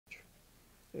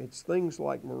It's things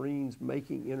like Marines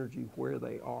making energy where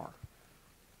they are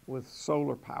with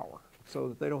solar power so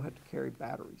that they don't have to carry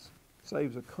batteries.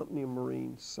 Saves a company of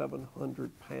Marines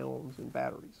 700 pounds in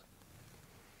batteries.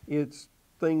 It's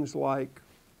things like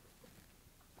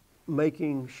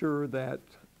making sure that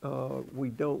we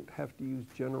don't have to use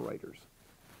generators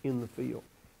in the field.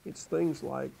 It's things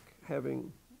like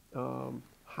having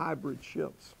hybrid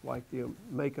ships like the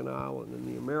Macon Island and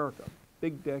the America,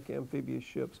 big deck amphibious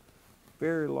ships,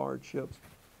 very large ships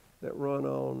that run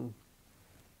on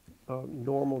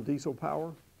normal diesel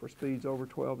power for speeds over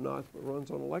 12 knots, but runs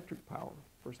on electric power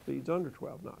for speeds under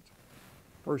 12 knots.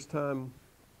 First time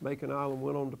Macon Island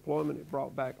went on deployment, it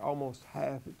brought back almost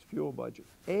half its fuel budget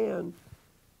and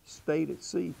stayed at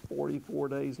sea 44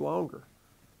 days longer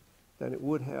than it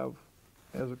would have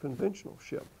as a conventional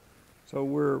ship. So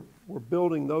we're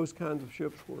building those kinds of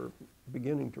ships. We're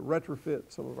beginning to retrofit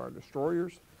some of our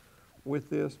destroyers with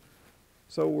this.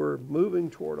 So we're moving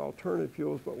toward alternative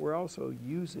fuels, but we're also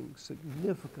using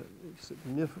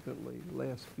significantly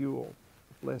less fuel,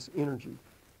 less energy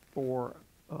for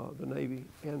the Navy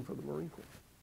and for the Marine Corps.